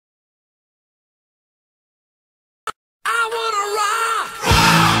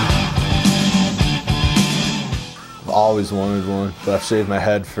always wanted one, but I've shaved my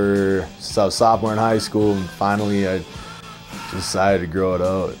head since I was sophomore in high school, and finally I decided to grow it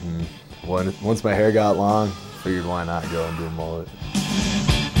out. And once my hair got long, I figured why not go and do a mullet.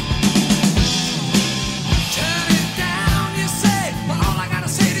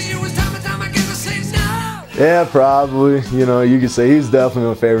 Yeah, probably. You know, you could say he's definitely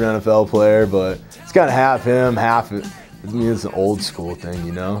my favorite NFL player, but it's kind of half him, half it. I mean, it's an old school thing,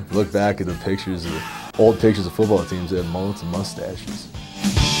 you know? Look back at the pictures, old pictures of football teams that had mullets and mustaches.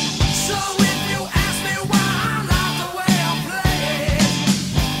 So if you ask me why I like the way I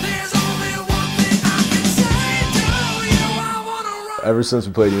play, there's only one thing I can say to you, I wanna run. Ever since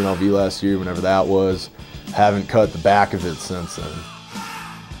we played UNLV last year, whenever that was, haven't cut the back of it since then.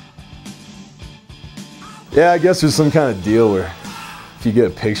 Yeah, I guess there's some kind of deal where if you get a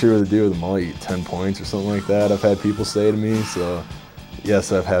picture with a dude with a mullet, you get 10 points or something like that. I've had people say to me, so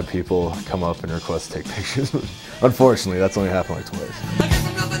yes, I've had people come up and request to take pictures. Unfortunately, that's only happened like twice. I guess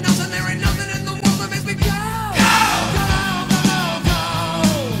I'm nothing else and there ain't nothing in the world that makes me go.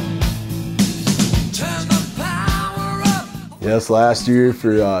 Turn the power up. Yes, last year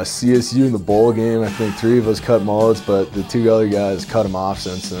for CSU in the bowl game, I think 3 of us cut mullets, but the 2 other guys cut them off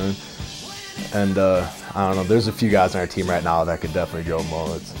since then. And I don't know, there's a few guys on our team right now that could definitely grow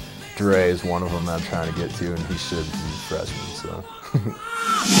mullets. Dre is one of them that I'm trying to get to, and he should be a freshman, so.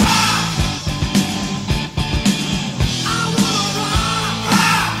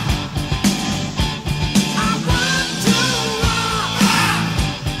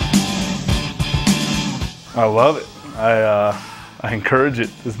 I love it. I encourage it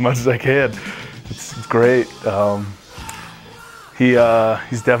as much as I can. It's great.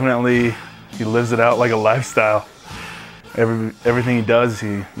 He's definitely, he lives it out like a lifestyle. Everything he does,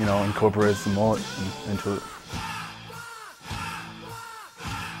 he incorporates the mullet into it.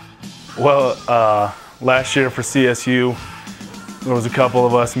 Well, last year for CSU, there was a couple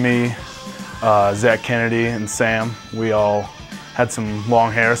of us, me, Zach Kennedy, and Sam. We all had some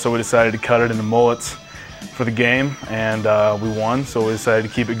long hair, so we decided to cut it into mullets for the game, and we won, so we decided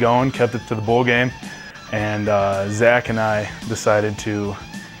to keep it going, kept it to the bowl game, and Zach and I decided to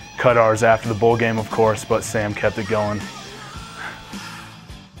cut ours after the bowl game, of course, but Sam kept it going.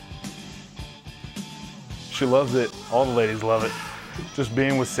 She loves it. All the ladies love it. Just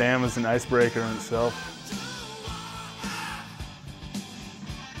being with Sam is an icebreaker in itself.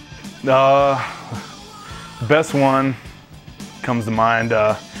 The best one comes to mind.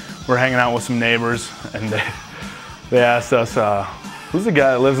 We're hanging out with some neighbors, and they asked us, who's the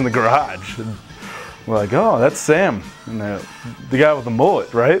guy that lives in the garage? And we're like, oh, that's Sam. And the guy with the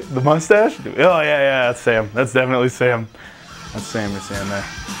mullet, right? The mustache? Oh, yeah, that's Sam. That's definitely Sam. That's Sam you're seeing there.